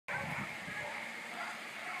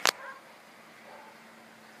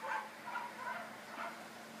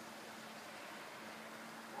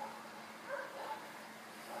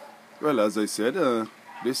Well, as I said,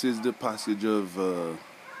 this is the passage of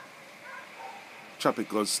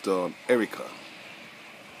tropical storm Erika.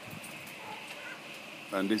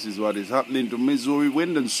 And this is what is happening to Missouri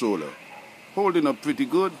wind and solar. Holding up pretty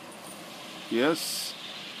good. Yes.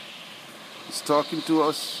 It's talking to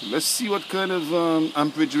us. Let's see what kind of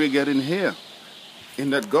amperage we get in here. In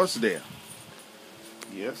that gust there.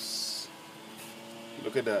 Yes.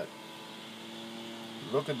 Look at that.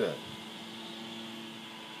 Look at that.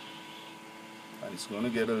 And it's going to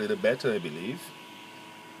get a little better, I believe.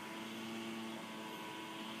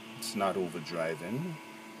 It's not overdriving.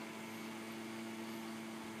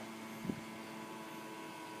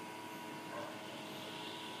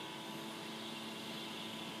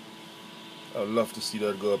 I'd love to see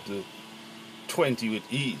that go up to 20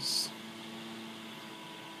 with ease.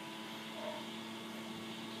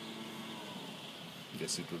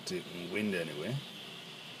 Guess it will take wind anyway.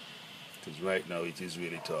 Because right now it is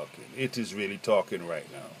really talking. It is really talking right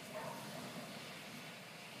now.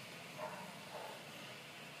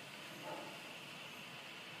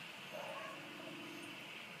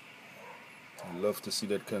 I'd love to see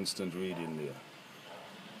that constant reading there.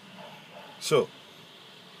 So,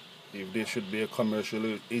 if there should be a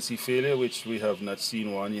commercial AC failure, which we have not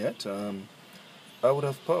seen one yet, I would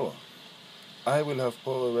have power. I will have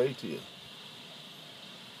power right here.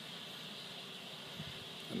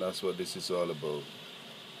 And that's what this is all about.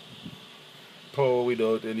 Power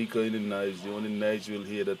without any kind of noise. The only noise you'll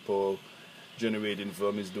hear that power generating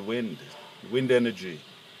from is the wind. Wind energy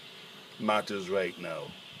matters right now.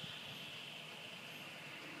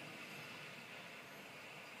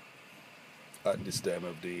 At this time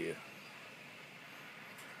of the year.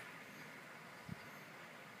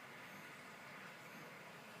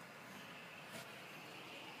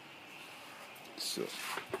 So,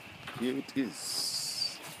 here it is.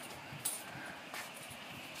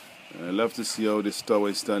 I love to see how this tower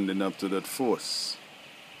is standing up to that force.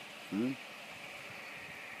 Look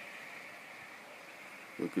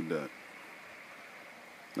at that.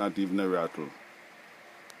 Not even a rattle.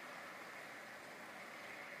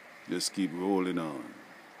 Just keep rolling on.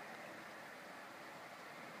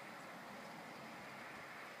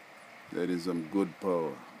 That is some good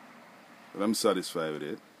power. But I'm satisfied with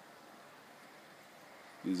it.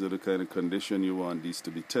 These are the kind of conditions you want these to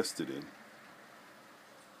be tested in.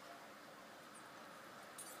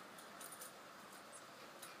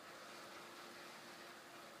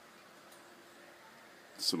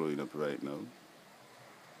 Slowing up right now.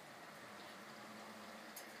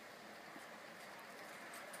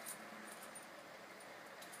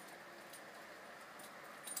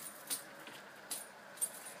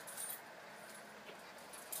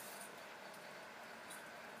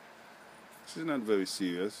 This is not very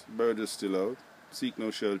serious. Birds are still out. Seek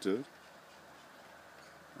no shelter.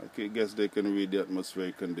 I guess they can read the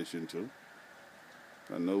atmospheric condition too.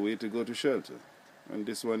 And no way to go to shelter. And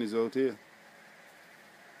this one is out here.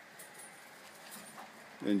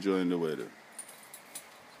 Enjoying the weather.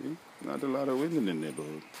 See? Not a lot of wind in the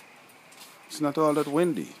neighborhood. It's not all that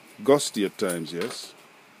windy. Gusty at times, yes.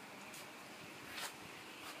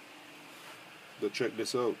 But check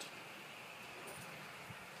this out.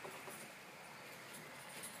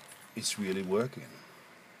 It's really working.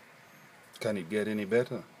 Can it get any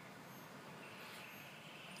better?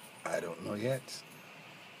 I don't know yet.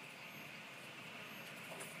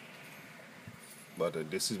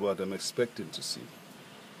 But this is what I'm expecting to see.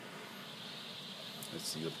 Let's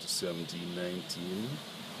see up to 17, 19.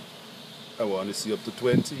 I want to see up to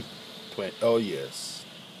 20. Oh, yes.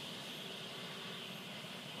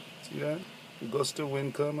 See that? The gust of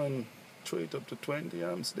wind come and throw it up to 20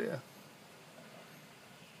 amps there.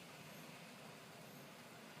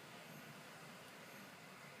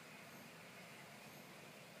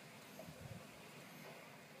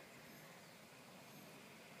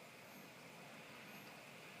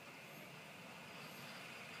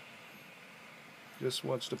 Just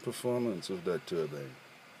watch the performance of that turbine.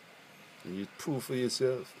 And you prove for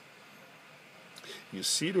yourself. You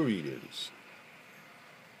see the readings.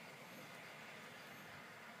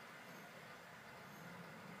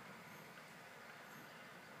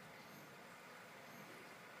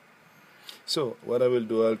 So, what I will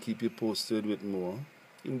do, I'll keep you posted with more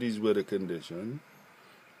in these weather conditions.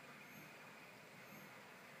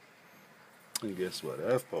 And guess what?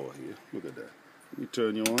 I have power here. Look at that. Let me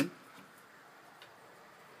turn you on.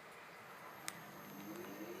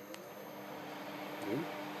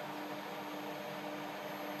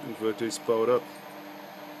 Inverter is powered up.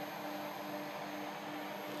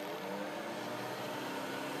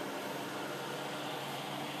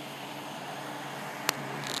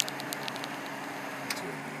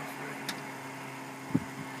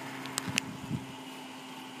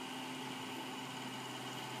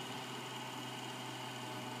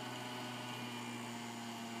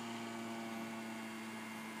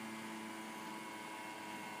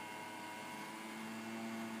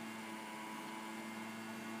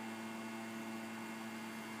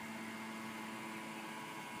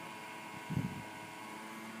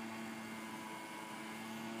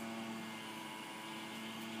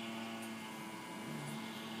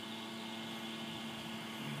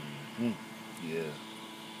 Yeah,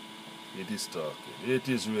 it is talking. It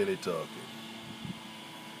is really talking.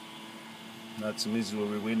 That's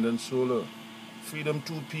Missouri Wind and Solar. Freedom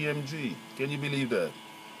II PMG. Can you believe that?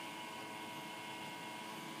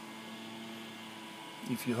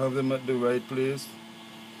 If you have them at the right place,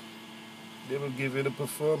 they will give you the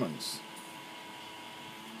performance.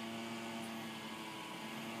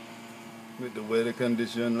 With the weather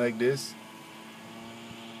condition like this,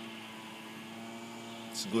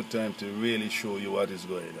 it's a good time to really show you what is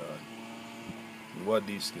going on and what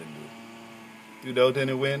these can do. Without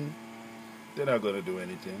any wind, they're not going to do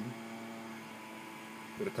anything.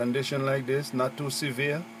 With a condition like this, not too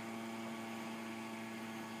severe,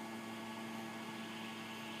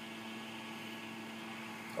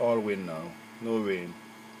 all wind now, no rain.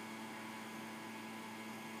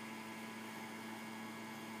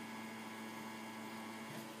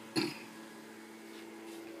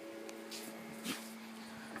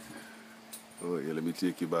 Oh yeah, let me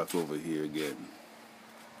take you back over here again.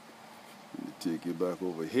 Let me take you back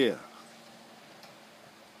over here.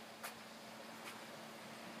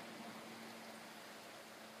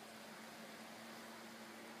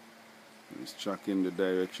 It's tracking the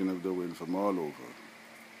direction of the wind from all over.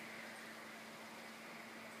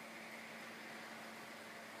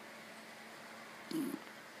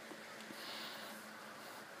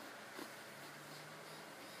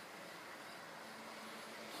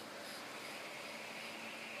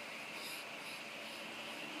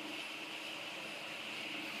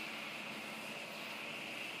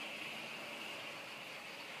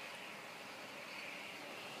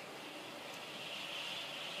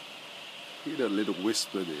 Hear that little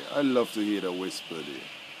whisper there. I love to hear that whisper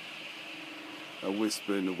there. A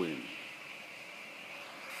whisper in the wind.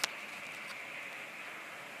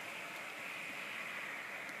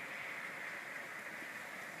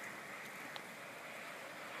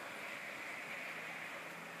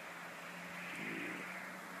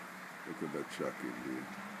 Look at that tracking there.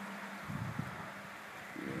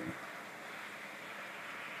 Yeah.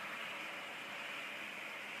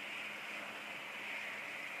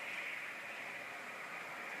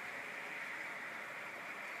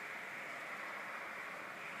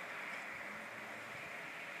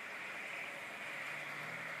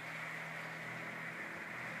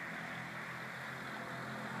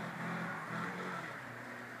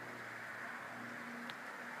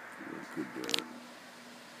 Look at that.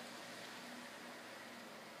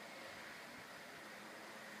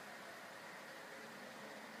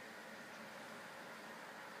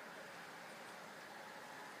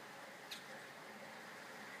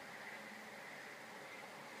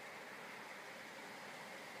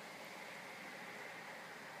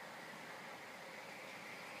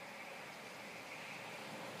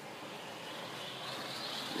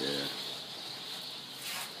 Yeah.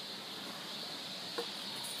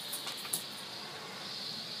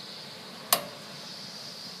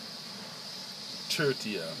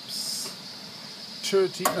 £30 amps.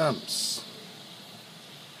 30 amps.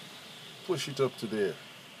 Push it up to there.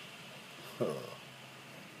 Oh,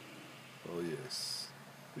 oh yes.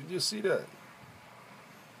 Did you see that?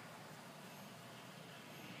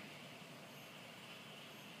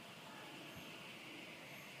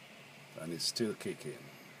 And it's still kicking.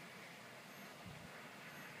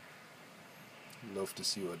 Love to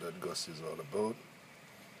see what that gust is all about.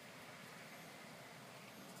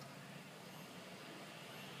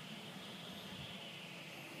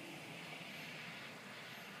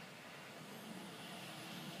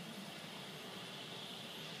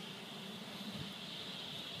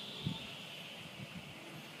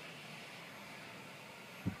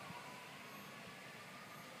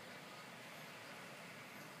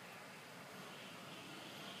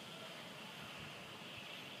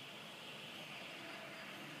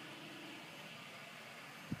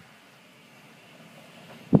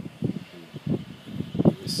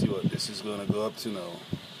 Let's see what this is going to go up to now.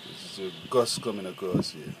 This is a gust coming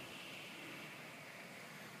across here.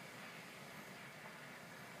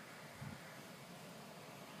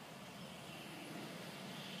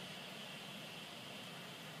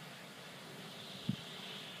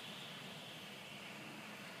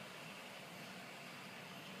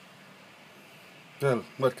 Well,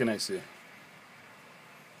 what can I say?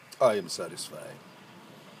 I am satisfied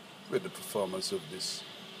with the performance of this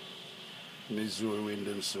Missouri Wind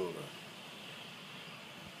and Solar.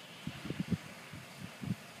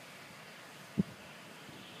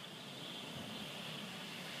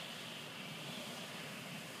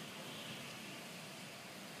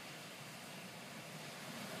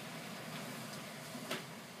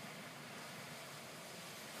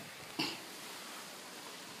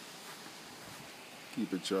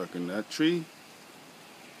 Keep it tracking that tree.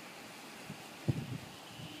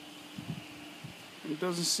 It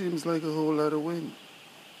doesn't seem like a whole lot of wind.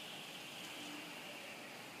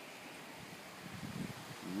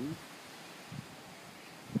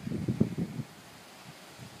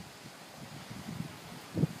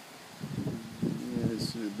 Yeah,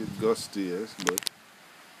 it's a bit gusty, yes, but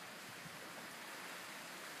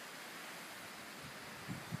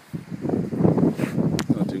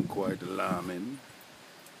nothing quite alarming.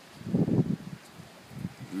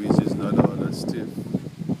 Breeze is not all that stiff.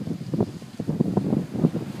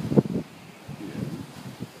 Yeah.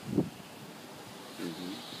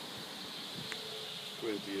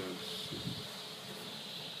 Plenty of.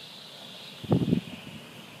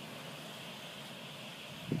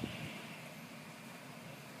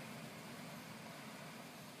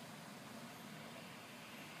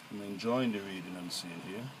 I'm enjoying the reading I'm seeing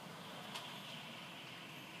here.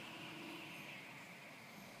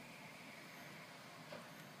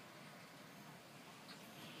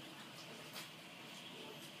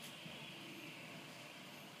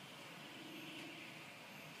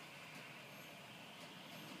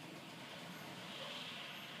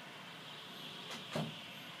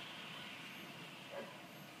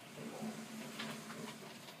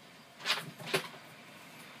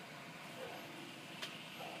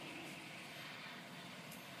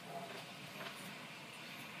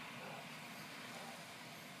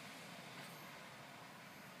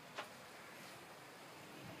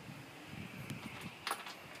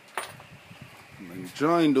 I'm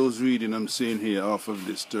enjoying those reading I'm seeing here off of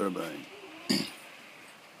this turbine. Can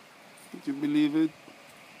you believe it?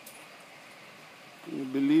 Can you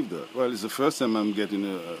believe that? Well, it's the first time I'm getting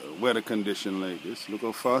a weather condition like this. Look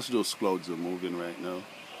how fast those clouds are moving right now.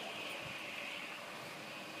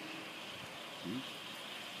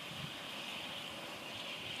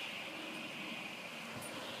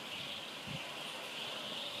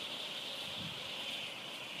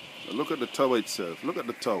 Now look at the tower itself. Look at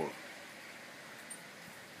the tower.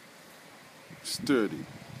 Sturdy.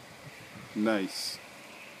 Nice.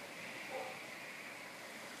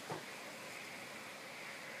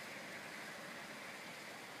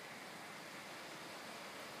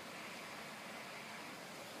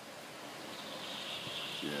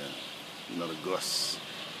 Yeah, another gust.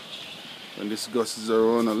 When this gust is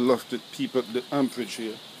around, I love to peep at the amperage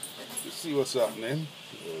here to see what's happening.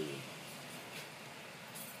 Oh, yeah.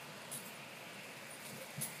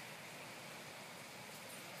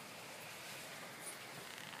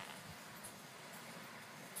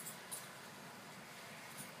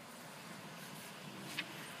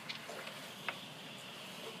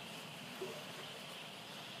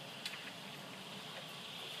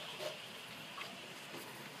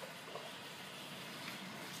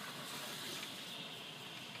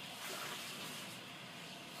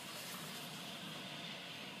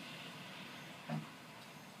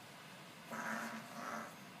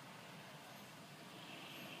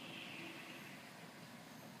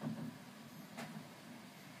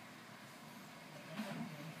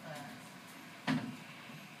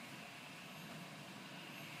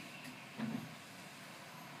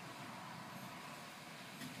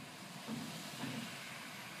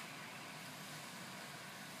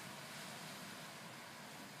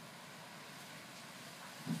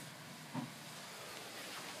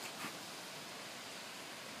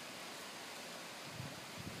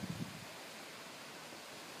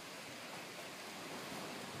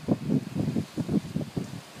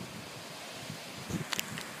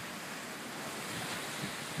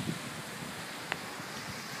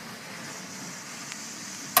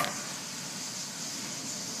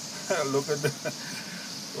 Look at that.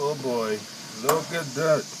 Oh boy. Look at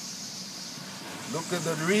that. Look at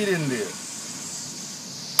that reading there.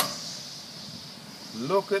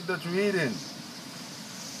 Look at that reading.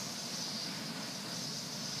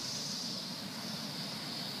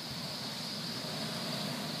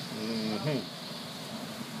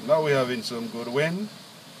 Now we're having some good wind.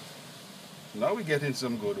 Now we're getting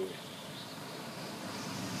some good wind.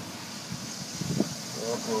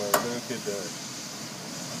 Oh boy, look at that.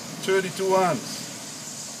 32 amps.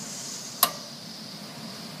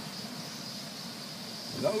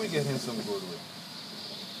 Now we're getting some good wind.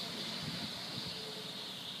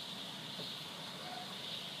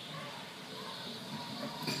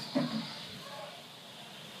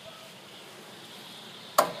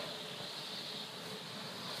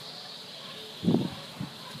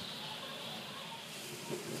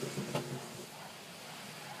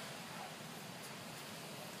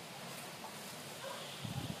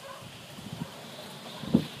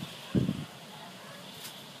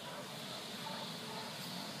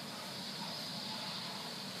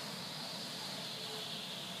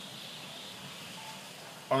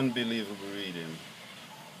 Unbelievable reading.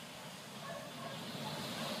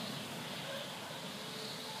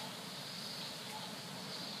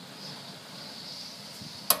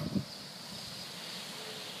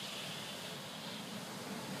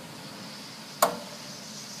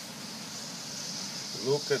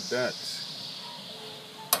 Look at that.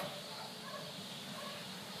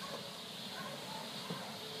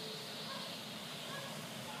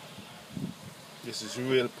 This is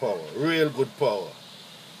real power, real good power.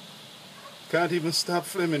 Can't even stop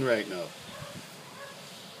flaming right now.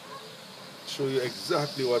 Show you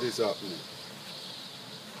exactly what is happening.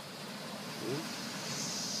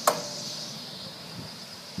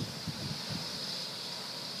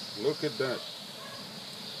 Look at that.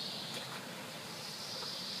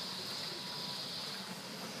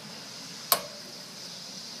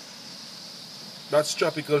 That's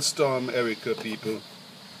Tropical Storm Erika, people.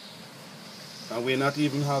 And we're not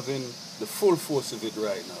even having the full force of it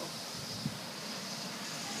right now.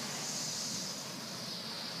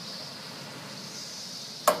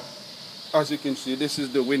 As you can see, this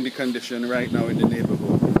is the windy condition right now in the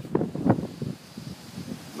neighborhood.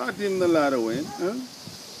 Not even a lot of wind. Huh?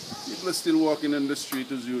 People are still walking in the street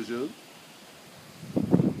as usual.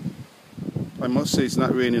 I must say it's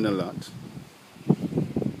not raining a lot.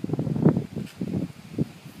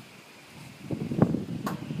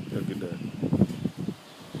 Look at that.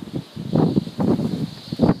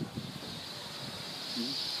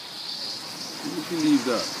 Can you believe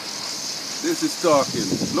that? This is talking.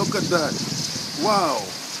 Look at that. Wow.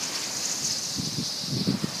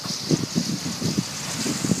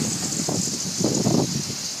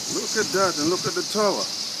 Look at that, and look at the tower.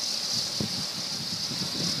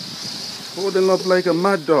 Holding up like a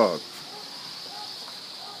mad dog.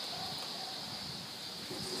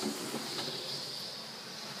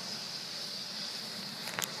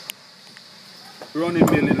 Running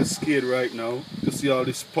me a little scared right now to see all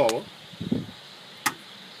this power.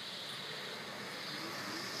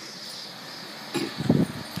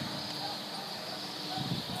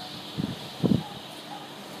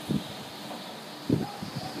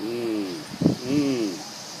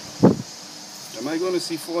 Am I going to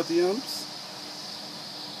see 40 amps?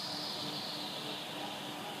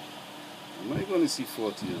 Am I going to see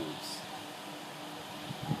 40 amps?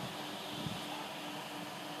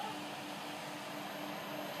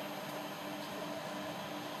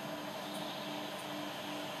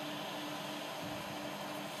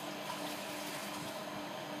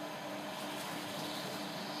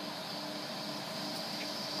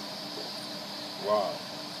 Wow.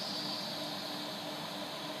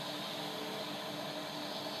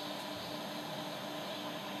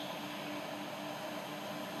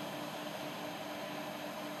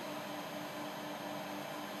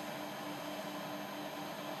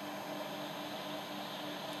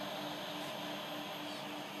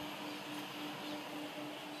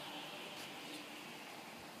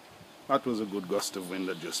 That was a good gust of wind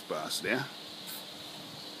that just passed there.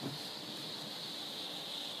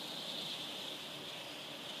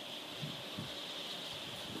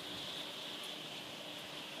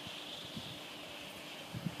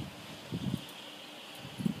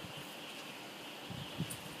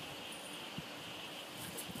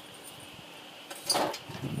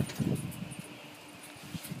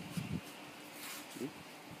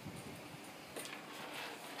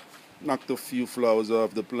 Knocked a few flowers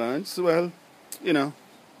off the plants. Well, you know,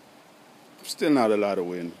 still not a lot of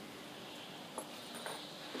wind.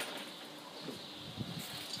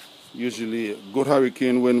 Usually a good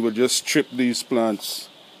hurricane wind will just strip these plants,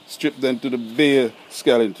 strip them to the bare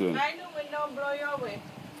skeleton. I know wind don't blow your way.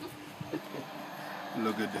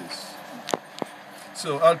 Look at this.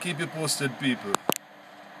 So I'll keep you posted, people.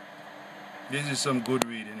 This is some good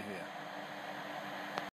reading here.